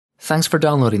Thanks for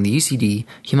downloading the UCD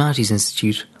Humanities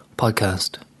Institute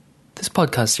podcast. This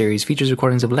podcast series features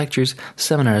recordings of lectures,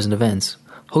 seminars and events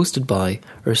hosted by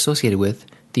or associated with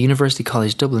the University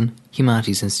College Dublin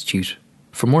Humanities Institute.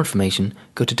 For more information,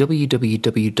 go to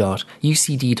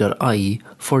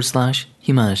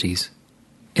www.ucd.ie/humanities.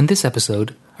 In this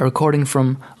episode, a recording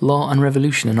from Law and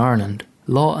Revolution in Ireland,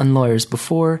 Law and Lawyers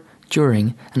Before,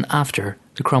 During and After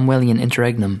the Cromwellian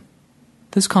Interregnum.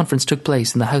 This conference took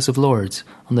place in the House of Lords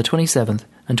on the 27th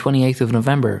and 28th of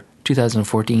November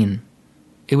 2014.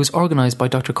 It was organised by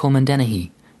Dr Coleman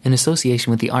Dennehy in association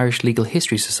with the Irish Legal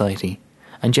History Society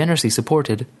and generously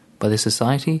supported by the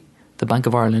Society, the Bank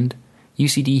of Ireland,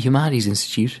 UCD Humanities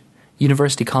Institute,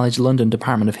 University College London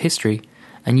Department of History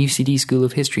and UCD School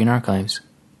of History and Archives.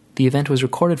 The event was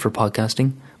recorded for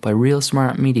podcasting by Real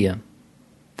Smart Media.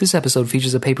 This episode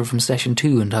features a paper from Session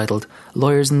 2 entitled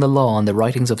Lawyers and the Law and the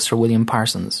Writings of Sir William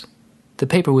Parsons. The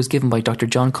paper was given by Dr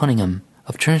John Cunningham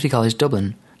of Trinity College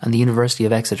Dublin and the University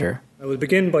of Exeter. I will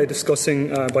begin by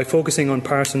focusing on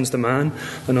Parsons the man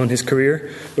and on his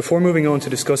career, before moving on to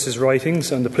discuss his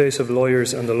writings and the place of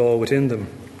lawyers and the law within them.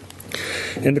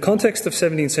 In the context of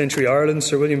 17th century Ireland,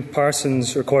 Sir William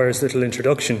Parsons requires little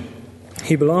introduction.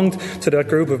 He belonged to that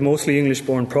group of mostly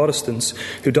English-born Protestants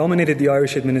who dominated the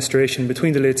Irish administration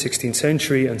between the late 16th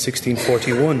century and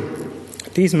 1641.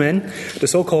 These men, the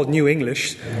so-called New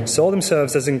English, saw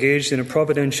themselves as engaged in a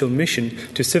providential mission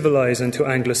to civilise and to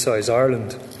anglicise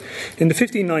Ireland. In the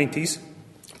 1590s,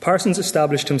 Parsons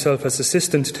established himself as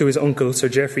assistant to his uncle, Sir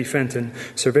Geoffrey Fenton,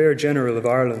 Surveyor General of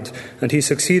Ireland, and he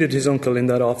succeeded his uncle in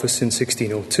that office in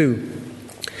 1602.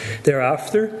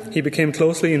 Thereafter, he became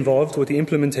closely involved with the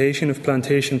implementation of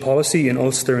plantation policy in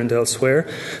Ulster and elsewhere,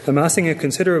 amassing a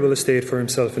considerable estate for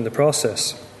himself in the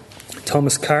process.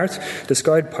 Thomas Cart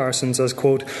described Parsons as,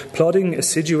 quote, plodding,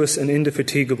 assiduous and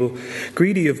indefatigable,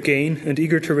 greedy of gain and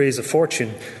eager to raise a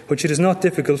fortune, which it is not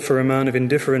difficult for a man of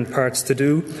indifferent parts to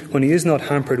do when he is not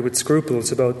hampered with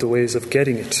scruples about the ways of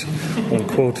getting it,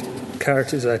 unquote.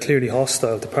 Cart is clearly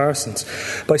hostile to Parsons.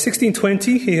 By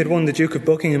 1620, he had won the Duke of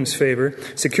Buckingham's favour,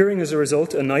 securing as a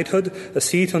result a knighthood, a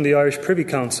seat on the Irish Privy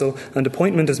Council and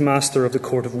appointment as Master of the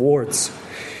Court of Wards.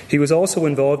 He was also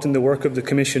involved in the work of the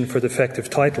Commission for Defective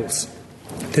Titles.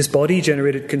 This body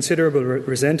generated considerable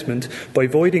resentment by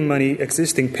voiding many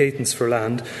existing patents for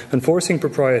land and forcing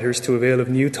proprietors to avail of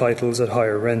new titles at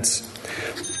higher rents.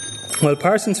 While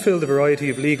Parsons filled a variety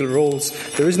of legal roles,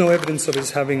 there is no evidence of his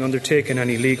having undertaken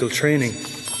any legal training.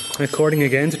 According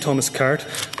again to Thomas Cart,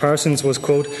 Parsons was,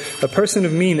 quote, a person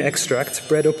of mean extract,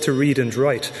 bred up to read and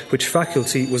write, which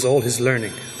faculty was all his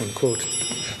learning, unquote.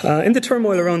 In the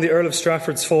turmoil around the Earl of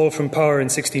Strafford's fall from power in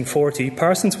 1640,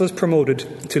 Parsons was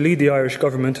promoted to lead the Irish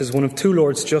government as one of two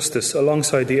Lords Justice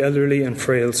alongside the elderly and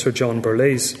frail Sir John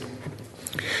Burleigh.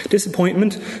 This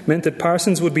appointment meant that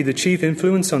Parsons would be the chief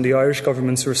influence on the Irish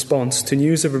government's response to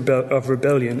news of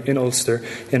rebellion in Ulster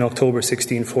in October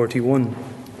 1641.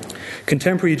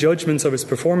 Contemporary judgments of his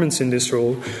performance in this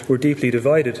role were deeply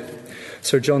divided.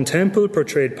 Sir John Temple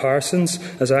portrayed Parsons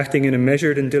as acting in a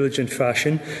measured and diligent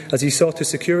fashion as he sought to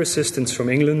secure assistance from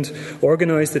England,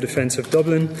 organise the defence of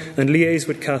Dublin and liaise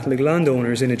with Catholic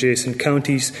landowners in adjacent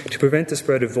counties to prevent the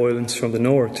spread of violence from the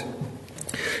north.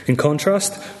 In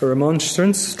contrast, a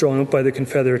remonstrance drawn up by the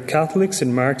Confederate Catholics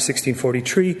in March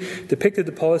 1643 depicted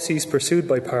the policies pursued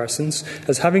by Parsons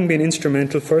as having been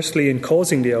instrumental firstly in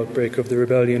causing the outbreak of the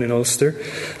rebellion in Ulster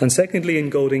and secondly in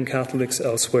goading Catholics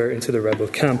elsewhere into the rebel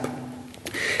camp.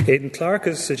 Aidan Clark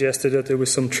has suggested that there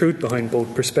was some truth behind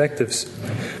both perspectives.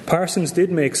 Parsons did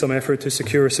make some effort to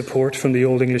secure support from the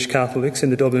Old English Catholics in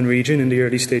the Dublin region in the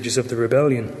early stages of the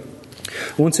rebellion.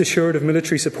 Once assured of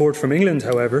military support from England,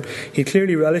 however, he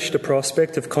clearly relished the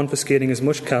prospect of confiscating as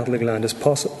much Catholic land as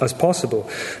possible,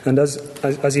 and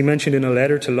as he mentioned in a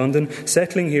letter to London,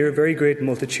 settling here very great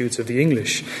multitudes of the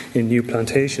English in new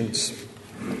plantations.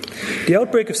 The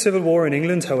outbreak of civil war in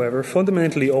England, however,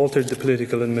 fundamentally altered the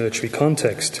political and military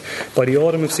context. By the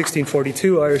autumn of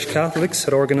 1642, Irish Catholics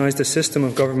had organised a system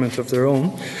of government of their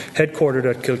own, headquartered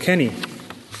at Kilkenny.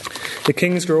 The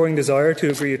King's growing desire to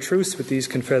agree a truce with these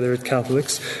Confederate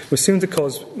Catholics was soon to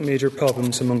cause major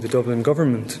problems among the Dublin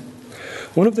government.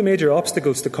 One of the major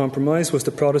obstacles to compromise was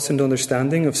the Protestant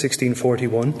understanding of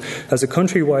 1641 as a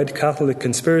countrywide Catholic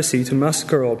conspiracy to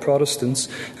massacre all Protestants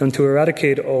and to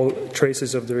eradicate all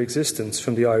traces of their existence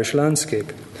from the Irish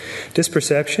landscape. This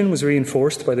perception was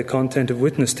reinforced by the content of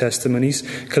witness testimonies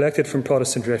collected from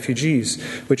Protestant refugees,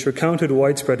 which recounted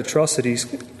widespread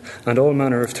atrocities and all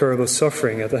manner of terrible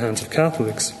suffering at the hands of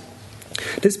Catholics.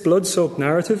 This blood-soaked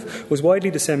narrative was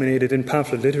widely disseminated in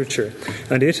pamphlet literature,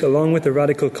 and it, along with the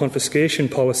radical confiscation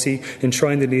policy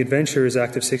enshrined in the Adventurers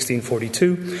Act of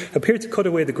 1642, appeared to cut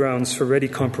away the grounds for ready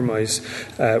compromise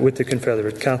with the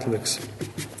Confederate Catholics.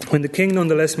 When the King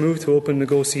nonetheless moved to open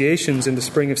negotiations in the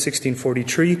spring of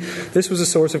 1643, this was a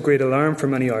source of great alarm for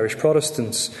many Irish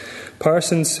Protestants.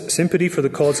 Parsons' sympathy for the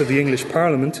cause of the English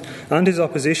Parliament and his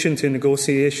opposition to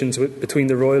negotiations between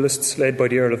the Royalists led by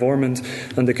the Earl of Ormond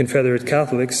and the Confederate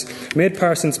Catholics made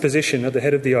Parsons' position at the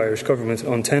head of the Irish government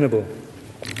untenable.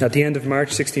 At the end of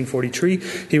March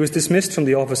 1643, he was dismissed from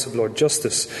the office of Lord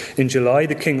Justice. In July,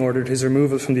 the King ordered his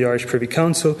removal from the Irish Privy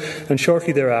Council and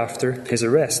shortly thereafter his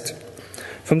arrest.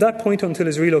 From that point until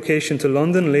his relocation to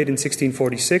London late in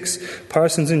 1646,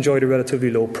 Parsons enjoyed a relatively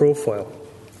low profile.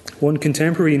 One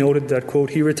contemporary noted that,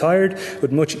 quote, he retired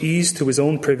with much ease to his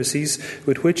own privacies,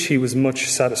 with which he was much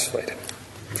satisfied.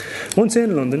 Once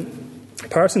in London,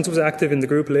 Parsons was active in the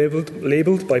group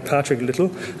labelled by Patrick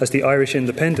Little as the Irish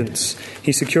Independents.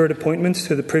 He secured appointment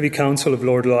to the Privy Council of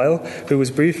Lord Lisle, who was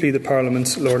briefly the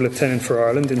Parliament's Lord Lieutenant for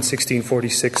Ireland in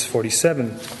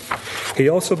 1646-47. He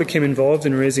also became involved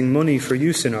in raising money for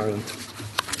use in Ireland.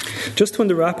 Just when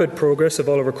the rapid progress of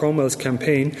Oliver Cromwell's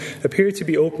campaign appeared to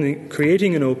be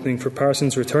creating an opening for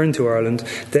Parsons' return to Ireland,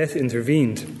 death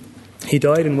intervened. He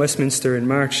died in Westminster in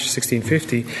March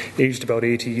 1650, aged about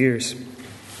 80 years.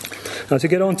 Now, to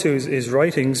get on to his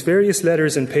writings, various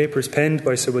letters and papers penned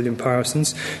by Sir William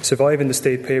Parsons survive in the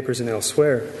State Papers and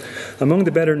elsewhere. Among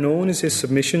the better known is his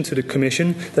submission to the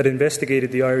commission that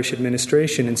investigated the Irish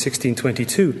administration in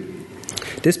 1622.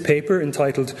 This paper,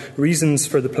 entitled Reasons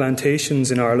for the Plantations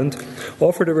in Ireland,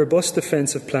 offered a robust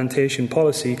defence of plantation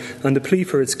policy and a plea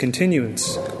for its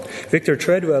continuance. Victor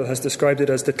Treadwell has described it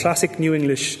as the classic New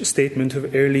English statement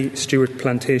of early Stuart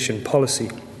plantation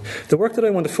policy. The work that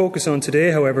I want to focus on today,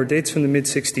 however, dates from the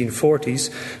mid-1640s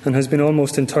and has been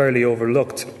almost entirely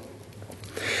overlooked.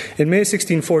 In May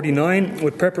 1649,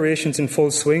 with preparations in full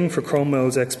swing for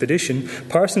Cromwell's expedition,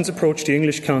 Parsons approached the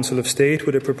English Council of State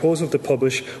with a proposal to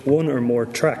publish one or more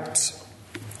tracts.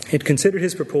 It considered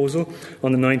his proposal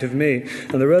on the 9th of May,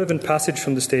 and the relevant passage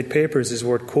from the State Papers is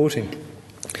worth quoting.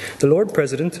 The Lord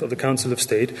President of the Council of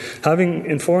State, having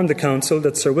informed the Council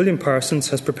that Sir William Parsons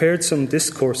has prepared some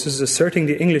discourses asserting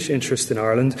the English interest in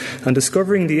Ireland and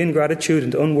discovering the ingratitude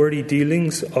and unworthy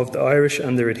dealings of the Irish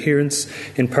and their adherents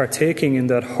in partaking in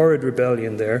that horrid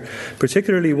rebellion there,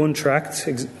 particularly one tract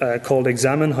called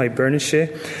Examen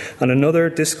Hibernicae and another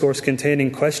discourse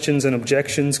containing questions and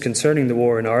objections concerning the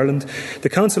war in Ireland, the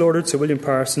Council ordered Sir William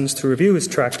Parsons to review his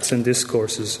tracts and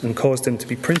discourses and caused them to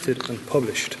be printed and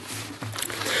published.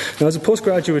 Now, as a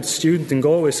postgraduate student in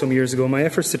Galway some years ago, my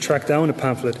efforts to track down a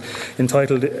pamphlet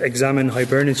entitled Examen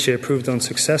Hibernicae proved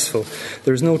unsuccessful.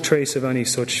 There is no trace of any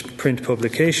such print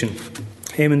publication.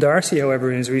 Eamon Darcy,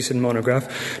 however, in his recent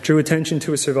monograph, drew attention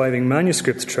to a surviving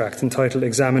manuscript tract entitled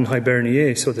Examen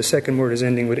Hiberniae, so the second word is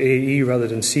ending with AE rather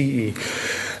than CE.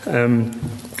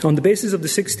 On the basis of the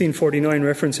 1649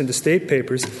 reference in the State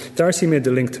Papers, Darcy made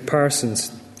the link to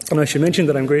Parsons. And I should mention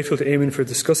that I'm grateful to Eamon for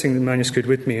discussing the manuscript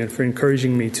with me and for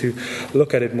encouraging me to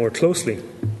look at it more closely.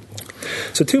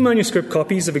 So 2 manuscript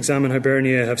copies of Examen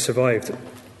Hiberniae have survived.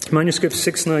 Manuscript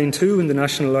 692 in the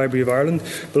National Library of Ireland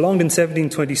belonged in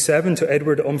 1727 to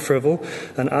Edward Umfreville,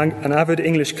 an avid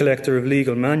English collector of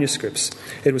legal manuscripts.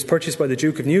 It was purchased by the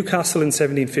Duke of Newcastle in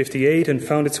 1758 and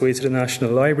found its way to the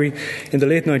National Library in the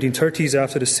late 1930s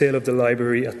after the sale of the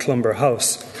library at Clumber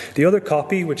House. The other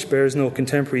copy, which bears no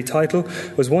contemporary title,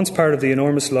 was once part of the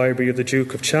enormous library of the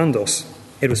Duke of Chandos.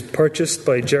 It was purchased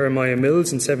by Jeremiah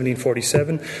Mills in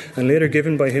 1747 and later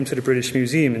given by him to the British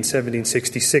Museum in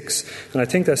 1766. And I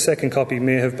think that second copy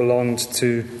may have belonged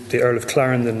to the Earl of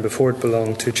Clarendon before it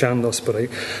belonged to Chandos, but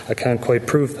I can't quite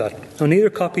prove that. Now,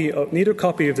 neither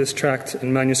copy of this tract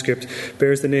in manuscript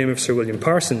bears the name of Sir William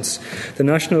Parsons. The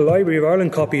National Library of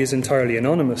Ireland copy is entirely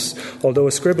anonymous, although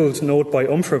a scribbled note by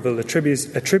Umfreville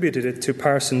attributed it to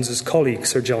Parsons' colleague,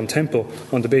 Sir John Temple,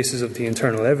 on the basis of the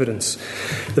internal evidence.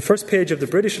 The first page of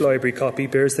the British Library copy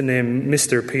bears the name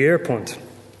Mr. Pierrepoint.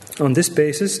 On this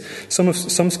basis,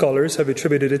 some scholars have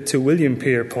attributed it to William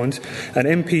Pierrepoint, an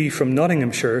MP from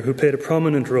Nottinghamshire who played a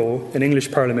prominent role in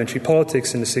English parliamentary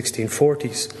politics in the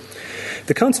 1640s.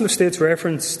 The Council of State's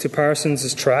reference to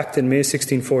Parsons' tract in May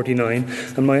 1649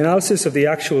 and my analysis of the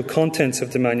actual contents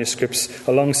of the manuscripts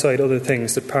alongside other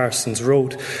things that Parsons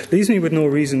wrote leaves me with no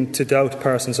reason to doubt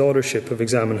Parsons' authorship of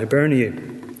Examen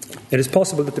Hiberniae. It is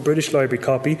possible that the British Library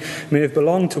copy may have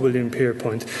belonged to William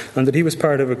Pierrepoint and that he was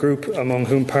part of a group among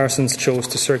whom Parsons chose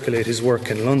to circulate his work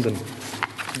in London.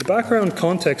 The background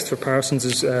context for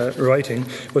Parsons' writing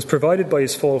was provided by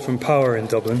his fall from power in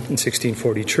Dublin in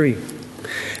 1643.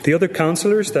 The other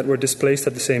councillors that were displaced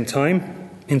at the same time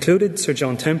included Sir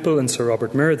John Temple and Sir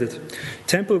Robert Meredith.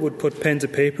 Temple would put pen to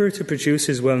paper to produce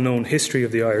his well-known History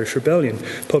of the Irish Rebellion,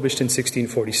 published in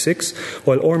 1646,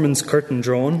 while Ormond's Curtain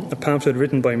Drawn, a pamphlet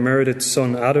written by Meredith's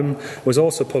son Adam, was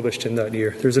also published in that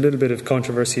year. There's a little bit of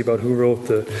controversy about who wrote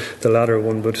the latter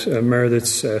one, but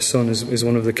Meredith's son is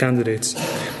one of the candidates.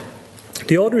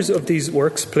 The authors of these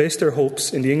works placed their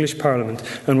hopes in the English Parliament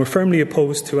and were firmly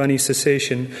opposed to any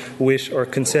cessation with or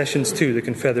concessions to the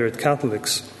Confederate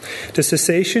Catholics. The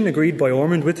cessation agreed by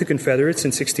Ormond with the Confederates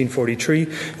in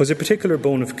 1643 was a particular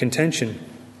bone of contention.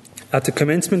 At the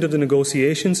commencement of the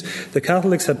negotiations, the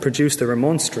Catholics had produced a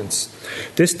remonstrance.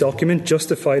 This document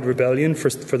justified rebellion for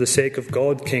the sake of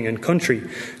God, King and country,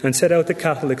 and set out the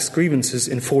Catholics' grievances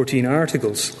in 14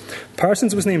 articles.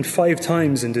 Parsons was named 5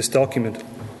 times in this document.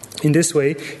 In this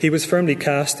way, he was firmly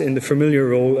cast in the familiar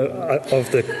role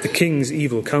of the king's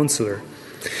evil counsellor.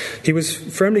 He was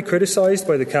firmly criticised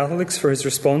by the Catholics for his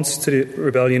response to the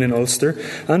rebellion in Ulster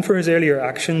and for his earlier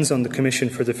actions on the Commission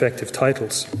for Defective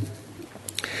Titles.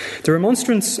 The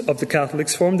remonstrance of the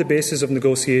Catholics formed the basis of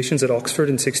negotiations at Oxford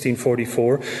in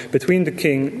 1644 between the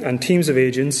King and teams of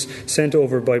agents sent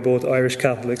over by both Irish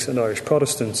Catholics and Irish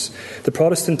Protestants. The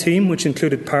Protestant team, which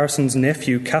included Parsons'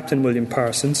 nephew, Captain William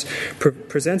Parsons,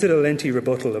 presented a lengthy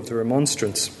rebuttal of the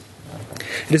remonstrance.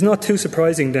 It is not too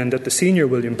surprising then that the senior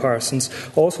William Parsons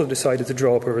also decided to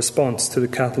draw up a response to the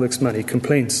Catholics' many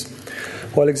complaints.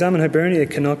 While Examen Hibernia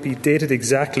cannot be dated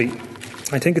exactly,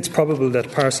 I think it's probable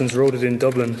that Parsons wrote it in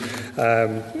Dublin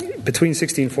between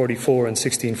 1644 and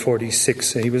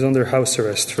 1646. He was under house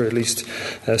arrest for at least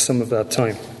some of that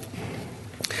time.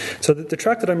 So the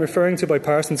tract that I'm referring to by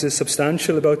Parsons is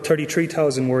substantial, about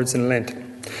 33,000 words in length.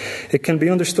 It can be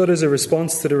understood as a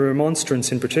response to the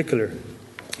remonstrance in particular.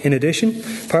 In addition,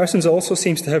 Parsons also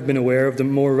seems to have been aware of the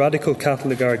more radical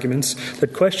Catholic arguments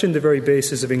that questioned the very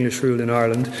basis of English rule in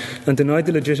Ireland and denied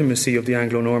the legitimacy of the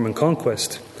Anglo-Norman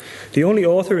conquest. The only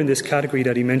author in this category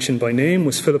that he mentioned by name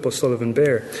was Philip O'Sullivan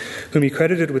Bear, whom he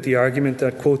credited with the argument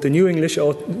that, quote, the New English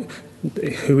ought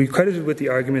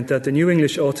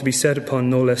to be set upon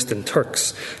no less than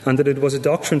Turks, and that it was a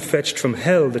doctrine fetched from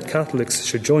hell that Catholics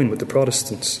should join with the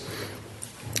Protestants.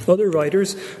 Other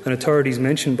writers and authorities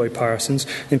mentioned by Parsons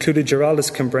included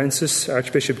Giraldus Cambrensis,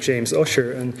 Archbishop James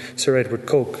Usher, and Sir Edward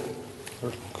Coke.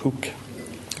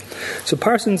 So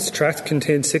Parsons' tract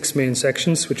contained 6 main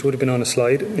sections, which would have been on a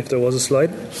slide, if there was a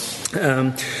slide.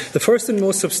 The first and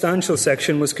most substantial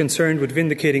section was concerned with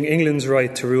vindicating England's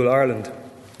right to rule Ireland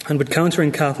and with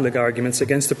countering Catholic arguments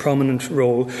against the prominent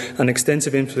role and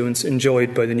extensive influence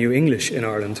enjoyed by the New English in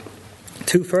Ireland.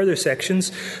 2 further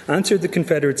sections answered the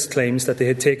Confederates' claims that they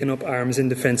had taken up arms in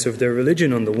defence of their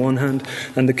religion on the one hand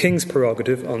and the King's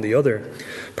prerogative on the other.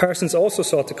 Parsons also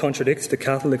sought to contradict the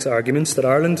Catholics' arguments that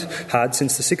Ireland had,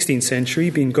 since the 16th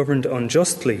century, been governed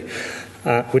unjustly,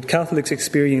 with Catholics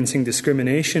experiencing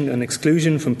discrimination and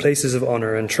exclusion from places of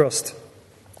honour and trust.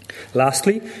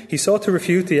 Lastly, he sought to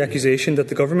refute the accusation that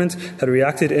the government had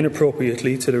reacted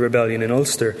inappropriately to the rebellion in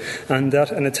Ulster and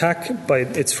that an attack by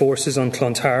its forces on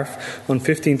Clontarf on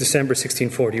 15 December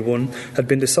 1641 had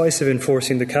been decisive in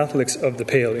forcing the Catholics of the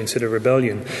Pale into the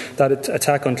rebellion. That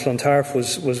attack on Clontarf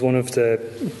was one of the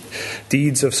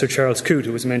deeds of Sir Charles Coote,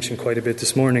 who was mentioned quite a bit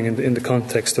this morning in the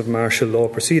context of martial law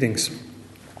proceedings.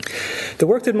 The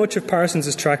work that much of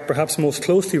Parsons' tract perhaps most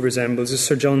closely resembles is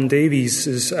Sir John Davies'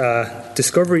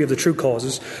 discovery of the true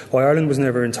causes why Ireland was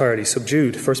never entirely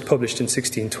subdued, first published in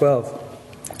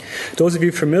 1612. Those of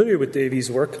you familiar with Davies'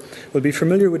 work will be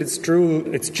familiar with its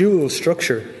dual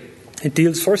structure. It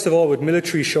deals first of all with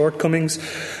military shortcomings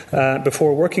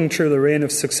before working through the reign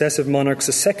of successive monarchs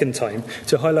a second time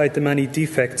to highlight the many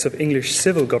defects of English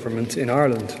civil government in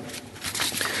Ireland.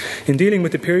 In dealing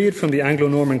with the period from the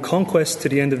Anglo-Norman conquest to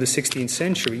the end of the 16th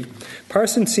century,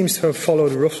 Parsons seems to have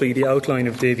followed roughly the outline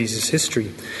of Davies'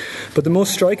 history. But the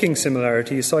most striking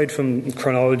similarity, aside from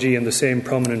chronology and the same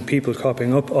prominent people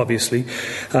cropping up, obviously,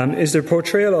 is their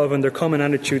portrayal of and their common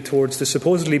attitude towards the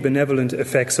supposedly benevolent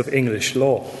effects of English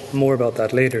law. More about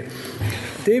that later.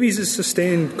 Davies'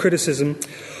 sustained criticism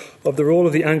of the role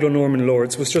of the Anglo-Norman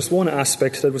lords was just one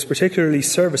aspect that was particularly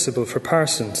serviceable for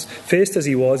Parsons, faced as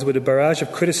he was with a barrage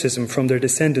of criticism from their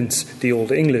descendants, the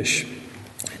Old English.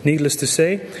 Needless to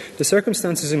say, the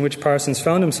circumstances in which Parsons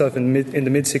found himself in the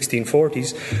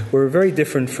mid-1640s were very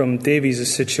different from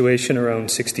Davies' situation around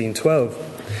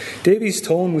 1612. Davies'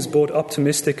 tone was both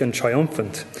optimistic and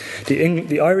triumphant.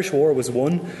 The Irish War was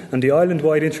won, and the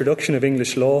island-wide introduction of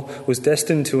English law was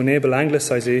destined to enable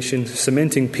Anglicisation,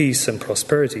 cementing peace and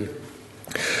prosperity.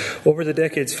 Over the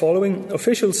decades following,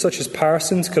 officials such as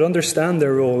Parsons could understand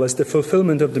their role as the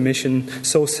fulfilment of the mission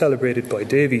so celebrated by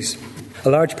Davies. A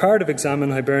large part of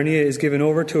Examen Hibernia is given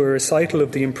over to a recital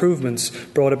of the improvements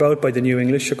brought about by the New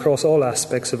English across all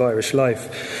aspects of Irish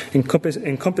life,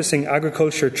 encompassing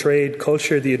agriculture, trade,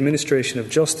 culture, the administration of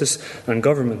justice and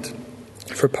government.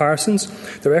 For Parsons,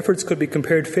 their efforts could be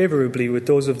compared favourably with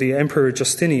those of the Emperor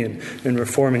Justinian in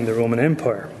reforming the Roman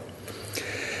Empire.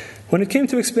 When it came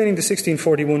to explaining the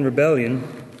 1641 rebellion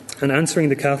and answering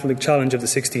the Catholic challenge of the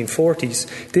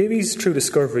 1640s, Davies' true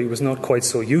discovery was not quite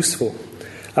so useful.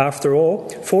 After all,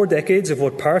 4 decades of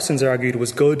what Parsons argued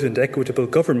was good and equitable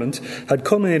government had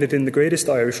culminated in the greatest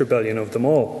Irish rebellion of them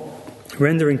all,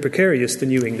 rendering precarious the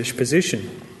New English position.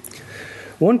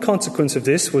 One consequence of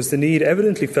this was the need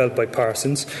evidently felt by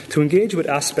Parsons to engage with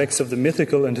aspects of the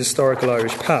mythical and historical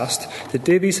Irish past that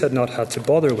Davies had not had to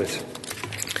bother with.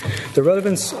 The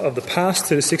relevance of the past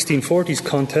to the 1640s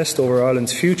contest over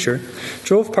Ireland's future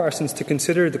drove Parsons to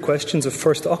consider the questions of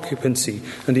first occupancy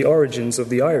and the origins of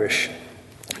the Irish.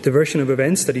 The version of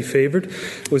events that he favoured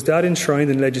was that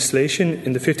enshrined in legislation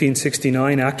in the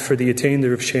 1569 Act for the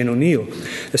Attainder of Shane O'Neill,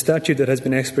 a statute that has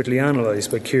been expertly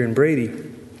analysed by Kieran Brady.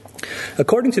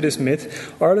 According to this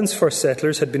myth, Ireland's first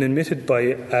settlers had been admitted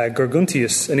by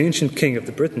Gurguntius, an ancient king of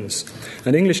the Britons.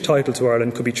 An English title to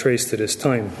Ireland could be traced to this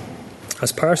time.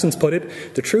 As Parsons put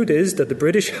it, the truth is that the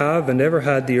British have and ever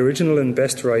had the original and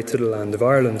best right to the land of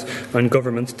Ireland and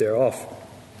government thereof.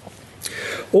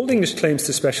 Old English claims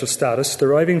to special status,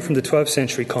 deriving from the 12th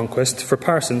century conquest, for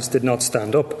Parsons did not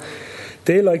stand up.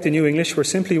 They, like the New English, were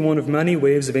simply one of many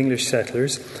waves of English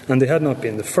settlers, and they had not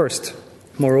been the first.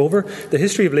 Moreover, the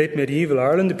history of late medieval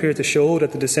Ireland appeared to show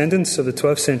that the descendants of the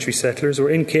 12th century settlers were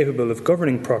incapable of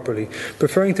governing properly,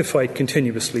 preferring to fight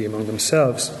continuously among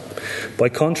themselves. By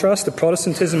contrast, the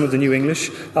Protestantism of the New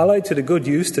English, allied to the good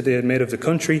use that they had made of the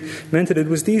country, meant that it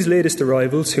was these latest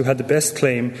arrivals who had the best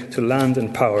claim to land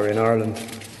and power in Ireland.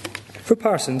 For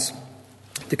Parsons,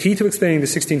 the key to explaining the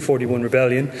 1641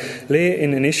 rebellion lay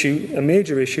in a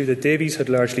major issue that Davies had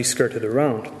largely skirted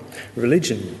around: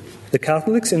 religion. The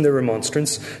Catholics, in their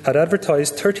remonstrance, had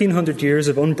advertised 1,300 years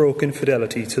of unbroken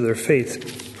fidelity to their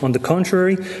faith. On the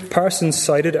contrary, Parsons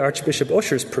cited Archbishop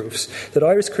Usher's proofs that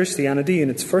Irish Christianity in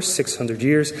its first 600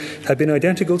 years had been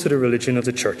identical to the religion of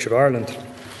the Church of Ireland.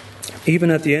 Even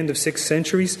at the end of 6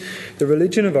 centuries, the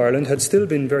religion of Ireland had still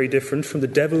been very different from the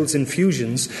devil's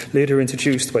infusions later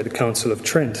introduced by the Council of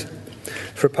Trent.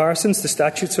 For Parsons, the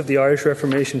statutes of the Irish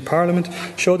Reformation Parliament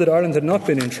showed that Ireland had not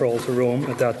been in thrall to Rome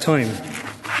at that time.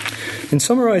 In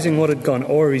summarising what had gone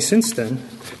awry since then,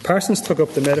 Parsons took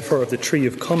up the metaphor of the Tree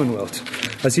of Commonwealth,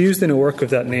 as used in a work of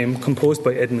that name composed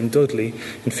by Edmund Dudley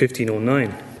in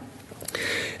 1509.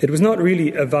 It was not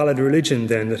really a valid religion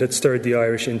then that had stirred the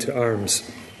Irish into arms.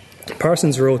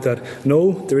 Parsons wrote that,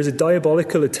 no, there is a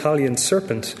diabolical Italian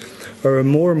serpent, or a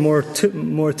more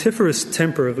mortiferous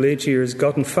temper of late years,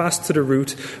 gotten fast to the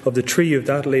root of the tree of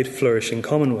that late flourishing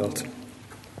Commonwealth.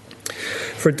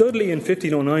 For Dudley in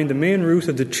 1509, the main root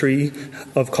of the tree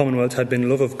of Commonwealth had been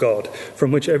love of God,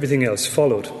 from which everything else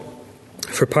followed.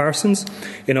 For Parsons,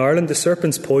 in Ireland the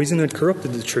serpent's poison had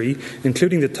corrupted the tree,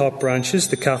 including the top branches,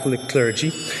 the Catholic clergy,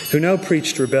 who now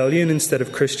preached rebellion instead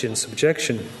of Christian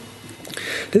subjection.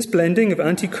 This blending of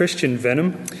anti-Christian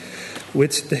venom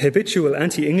with the habitual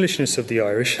anti-Englishness of the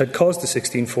Irish had caused the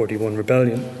 1641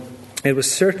 rebellion. It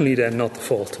was certainly then not the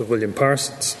fault of William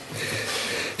Parsons.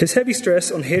 His heavy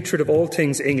stress on hatred of all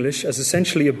things English as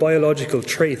essentially a biological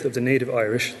trait of the native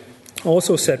Irish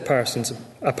also set Parsons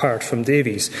apart from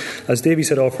Davies, as Davies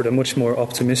had offered a much more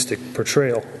optimistic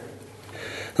portrayal.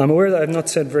 I'm aware that I've not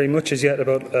said very much as yet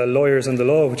about lawyers and the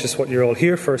law, which is what you're all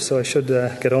here for, so I should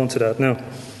get on to that now.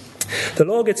 The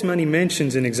law gets many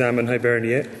mentions in Examen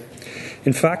Hibernia.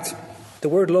 In fact, the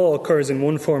word law occurs in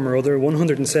one form or other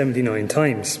 179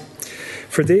 times.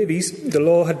 For Davies, the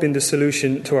law had been the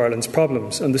solution to Ireland's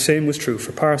problems, and the same was true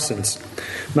for Parsons.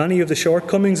 Many of the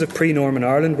shortcomings of pre-Norman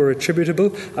Ireland were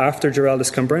attributable, after Giraldus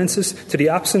Cambrensis, to the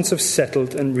absence of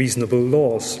settled and reasonable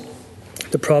laws.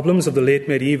 The problems of the late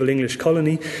medieval English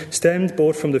colony stemmed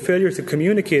both from the failure to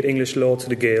communicate English law to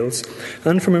the Gaels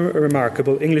and from a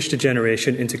remarkable English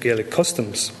degeneration into Gaelic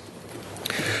customs.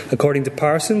 According to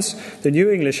Parsons, the New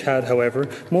English had, however,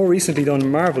 more recently done a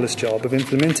marvellous job of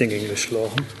implementing English law.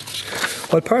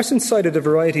 While Parsons cited a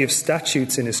variety of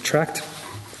statutes in his tract,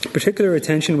 particular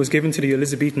attention was given to the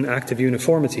Elizabethan Act of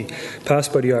Uniformity,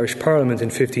 passed by the Irish Parliament in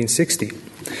 1560.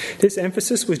 This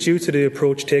emphasis was due to the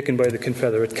approach taken by the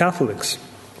Confederate Catholics.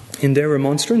 In their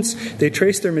remonstrance, they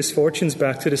traced their misfortunes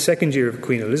back to the second year of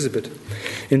Queen Elizabeth.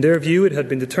 In their view, it had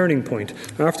been the turning point,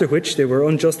 after which they were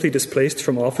unjustly displaced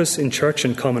from office in church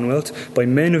and commonwealth by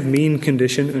men of mean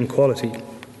condition and quality.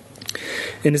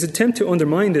 In his attempt to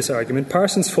undermine this argument,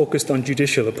 Parsons focused on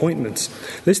judicial appointments,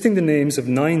 listing the names of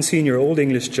 9 senior Old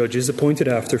English judges appointed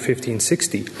after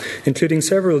 1560, including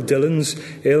several Dillons,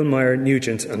 Aylmer,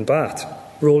 Nugent and Bath.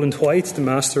 Roland White, the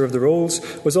Master of the Rolls,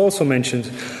 was also mentioned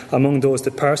among those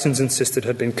that Parsons insisted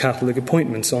had been Catholic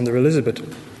appointments under Elizabeth.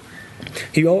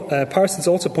 Parsons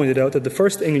also pointed out that the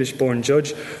first English-born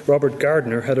judge, Robert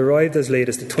Gardiner, had arrived as late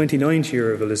as the 29th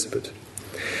year of Elizabeth.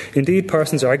 Indeed,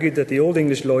 Parsons argued that the Old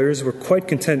English lawyers were quite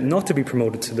content not to be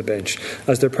promoted to the bench,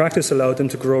 as their practice allowed them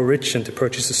to grow rich and to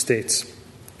purchase estates.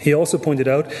 He also pointed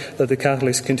out that the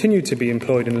Catholics continued to be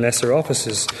employed in lesser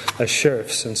offices, as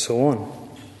sheriffs and so on.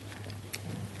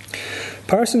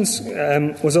 Parsons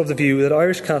was of the view that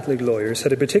Irish Catholic lawyers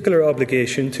had a particular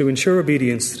obligation to ensure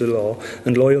obedience to the law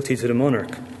and loyalty to the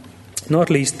monarch, not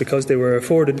least because they were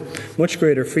afforded much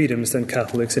greater freedoms than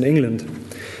Catholics in England.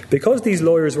 Because these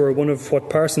lawyers were one of what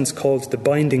Parsons called the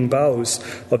binding boughs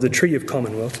of the Tree of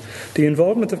Commonwealth, the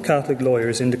involvement of Catholic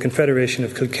lawyers in the Confederation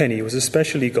of Kilkenny was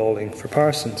especially galling for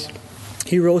Parsons.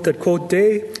 He wrote that, quote,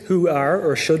 "They who are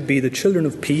or should be the children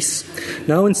of peace,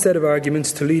 now instead of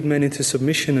arguments to lead men into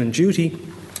submission and duty,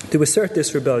 do assert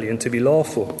this rebellion to be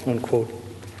lawful," unquote.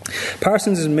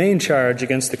 Parsons' main charge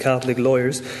against the Catholic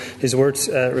lawyers is worth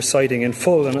reciting in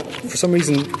full, and for some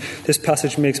reason this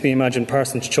passage makes me imagine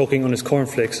Parsons choking on his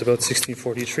cornflakes about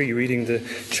 1643, reading the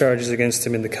charges against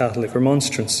him in the Catholic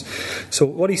Remonstrance. So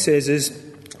what he says is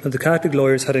that the Catholic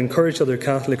lawyers had encouraged other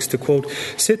Catholics to, quote,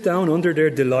 "sit down under their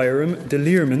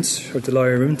delirements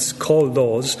called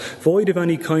laws, void of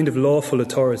any kind of lawful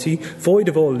authority, void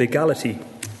of all legality,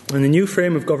 and the new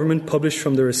frame of government published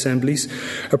from their assemblies,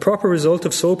 a proper result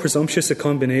of so presumptuous a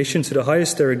combination to the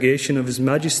highest derogation of His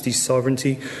Majesty's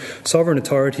sovereignty, sovereign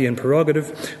authority and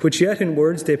prerogative, which yet in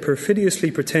words they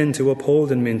perfidiously pretend to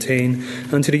uphold and maintain,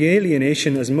 and to the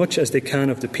alienation as much as they can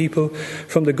of the people,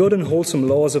 from the good and wholesome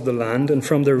laws of the land, and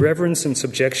from their reverence and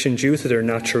subjection due to their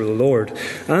natural lord,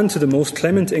 and to the most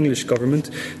clement English government,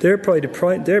 thereby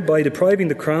depriving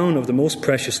the crown of the most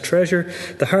precious treasure,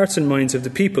 the hearts and minds of the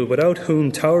people, without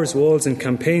whom towers, walls and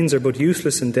campaigns are but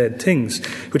useless and dead things,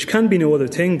 which can be no other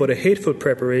thing but a hateful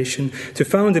preparation to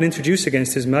found and introduce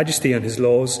against His Majesty and His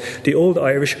laws the old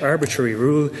Irish arbitrary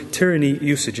rule, tyranny,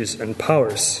 usages and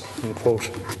powers,"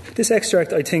 unquote. This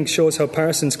extract, I think, shows how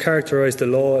Parsons characterised the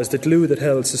law as the glue that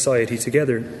held society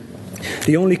together.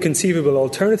 The only conceivable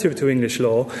alternative to English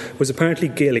law was apparently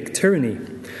Gaelic tyranny.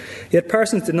 Yet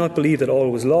Parsons did not believe that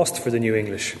all was lost for the New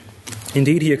English.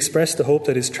 Indeed, he expressed the hope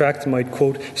that his tract might,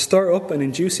 quote, "stir up and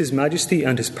induce His Majesty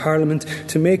and His Parliament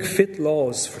to make fit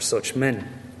laws for such men,"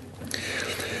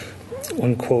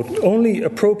 unquote. Only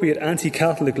appropriate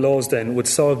anti-Catholic laws, then, would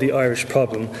solve the Irish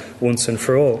problem once and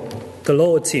for all. The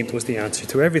law, it seemed, was the answer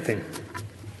to everything.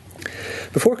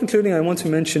 Before concluding, I want to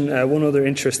mention one other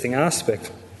interesting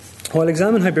aspect. While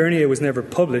Examen Hiberniae was never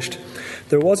published,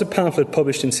 there was a pamphlet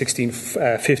published in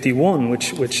 1651,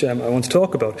 which I want to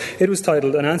talk about. It was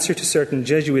titled An Answer to Certain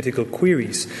Jesuitical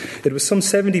Queries. It was some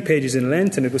 70 pages in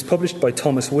length, and it was published by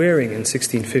Thomas Waring in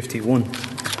 1651.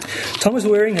 Thomas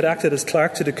Waring had acted as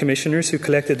clerk to the commissioners who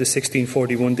collected the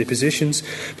 1641 depositions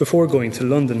before going to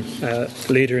London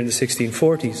later in the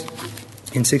 1640s.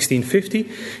 In 1650,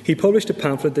 he published a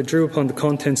pamphlet that drew upon the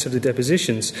contents of the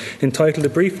depositions, entitled A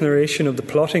Brief Narration of the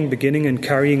Plotting, Beginning and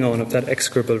Carrying On of That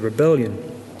Execrable Rebellion.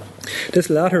 This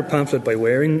latter pamphlet by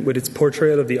Waring, with its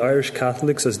portrayal of the Irish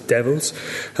Catholics as devils,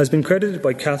 has been credited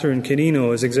by Catherine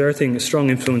Canino as exerting a strong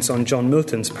influence on John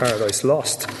Milton's Paradise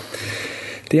Lost.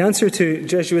 The Answer to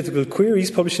Jesuitical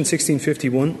Queries, published in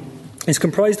 1651, is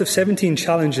comprised of 17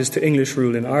 challenges to English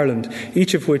rule in Ireland,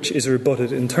 each of which is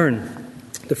rebutted in turn.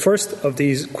 The first of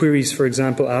these queries, for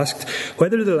example, asked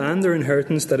whether the land or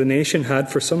inheritance that a nation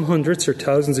had for some hundreds or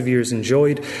thousands of years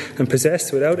enjoyed and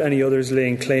possessed without any others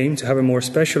laying claim to have a more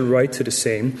special right to the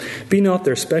same, be not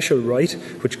their special right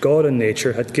which God and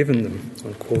nature had given them,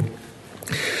 unquote.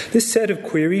 This set of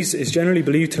queries is generally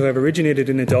believed to have originated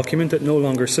in a document that no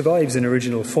longer survives in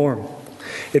original form.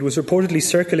 It was reportedly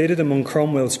circulated among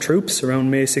Cromwell's troops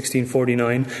around May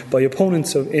 1649 by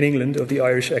opponents in England of the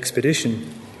Irish expedition.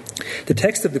 The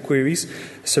text of the queries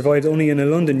survived only in a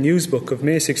London newsbook of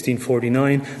May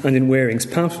 1649 and in Waring's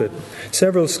pamphlet.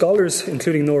 Several scholars,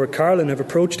 including Nora Carlin, have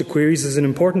approached the queries as an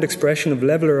important expression of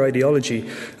leveller ideology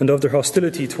and of their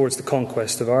hostility towards the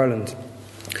conquest of Ireland.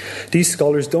 These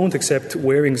scholars don't accept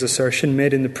Waring's assertion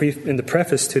made in the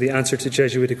preface to the answer to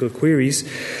Jesuitical queries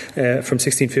from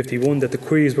 1651 that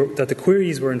the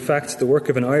queries were in fact the work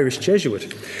of an Irish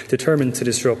Jesuit determined to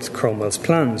disrupt Cromwell's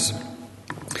plans.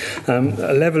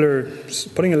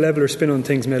 Putting a leveller spin on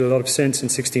things made a lot of sense in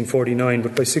 1649, but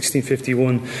by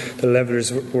 1651 the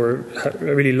levellers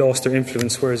really lost their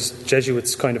influence, whereas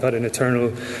Jesuits kind of had an eternal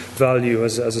value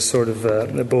as a sort of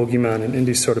a bogeyman in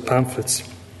these sort of pamphlets.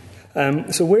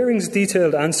 So Waring's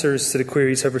detailed answers to the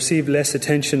queries have received less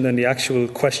attention than the actual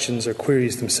questions or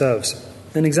queries themselves.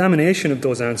 An examination of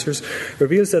those answers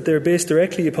reveals that they are based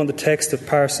directly upon the text of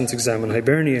Parsons' Examen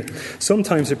Hibernia,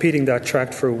 sometimes repeating that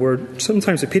tract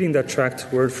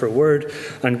word for word,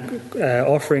 and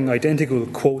offering identical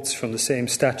quotes from the same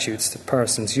statutes that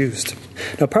Parsons used.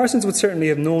 Now, Parsons would certainly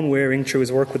have known Waring through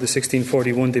his work with the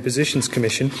 1641 Depositions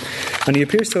Commission, and he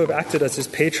appears to have acted as his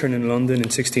patron in London in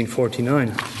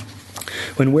 1649.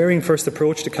 When Waring first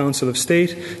approached the Council of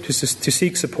State to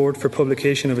seek support for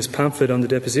publication of his pamphlet on the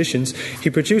depositions, he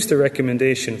produced a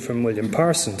recommendation from William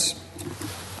Parsons.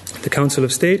 The Council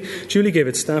of State duly gave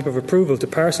its stamp of approval to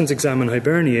Parsons' Examen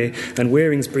Hiberniae and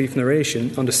Waring's brief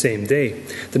narration on the same day,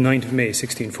 the 9th of May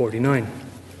 1649.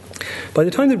 By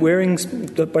the time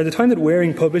that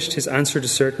Waring published his answer to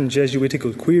certain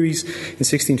Jesuitical queries in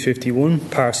 1651,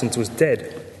 Parsons was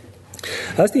dead.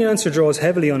 As the answer draws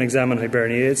heavily on Examen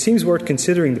Hiberniae, it seems worth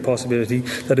considering the possibility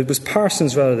that it was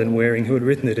Parsons rather than Waring who had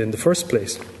written it in the first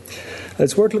place.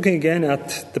 It's worth looking again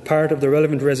at the part of the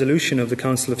relevant resolution of the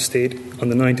Council of State on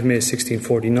the 9th of May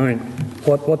 1649.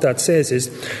 What that says is,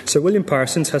 Sir William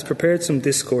Parsons has prepared some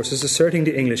discourses asserting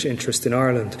the English interest in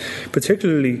Ireland,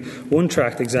 particularly one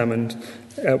tract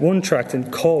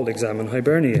called Examen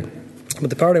Hiberniae. But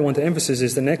the part I want to emphasize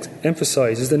is the next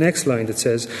line that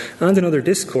says, and another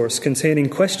discourse containing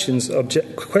questions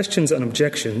and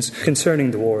objections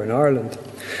concerning the war in Ireland.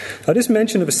 Now, this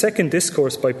mention of a second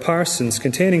discourse by Parsons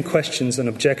containing questions and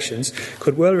objections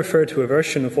could well refer to a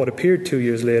version of what appeared 2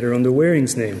 years later under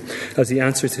Waring's name as the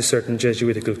answer to certain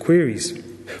Jesuitical queries.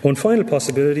 One final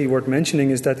possibility worth mentioning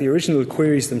is that the original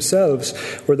queries themselves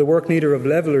were the work neither of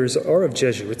levellers or of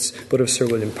Jesuits, but of Sir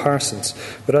William Parsons.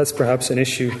 But that's perhaps an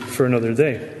issue for another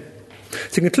day.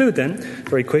 To conclude then,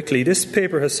 very quickly, this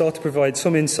paper has sought to provide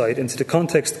some insight into the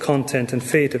context, content and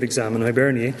fate of Examen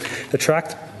Hiberniae, a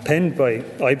tract penned by,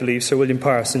 I believe, Sir William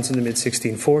Parsons in the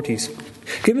mid-1640s.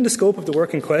 Given the scope of the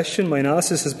work in question, my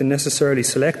analysis has been necessarily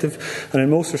selective, and in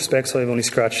most respects I have only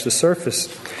scratched the surface.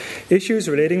 Issues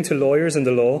relating to lawyers and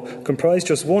the law comprise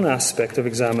just one aspect of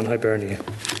Examen Hiberniae,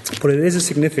 but it is a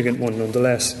significant one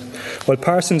nonetheless. While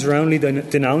Parsons roundly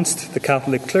denounced the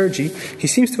Catholic clergy, he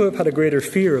seems to have had a greater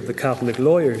fear of the Catholic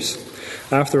lawyers.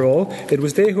 After all, it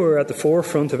was they who were at the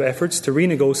forefront of efforts to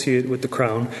renegotiate with the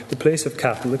Crown the place of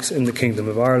Catholics in the Kingdom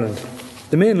of Ireland.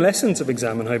 The main lessons of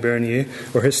Examen Hiberniae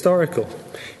were historical.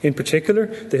 In particular,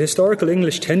 the historical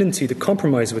English tendency to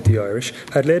compromise with the Irish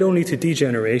had led only to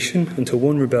degeneration and to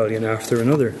one rebellion after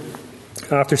another.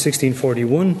 After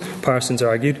 1641, Parsons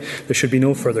argued there should be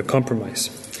no further compromise.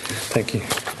 Thank you.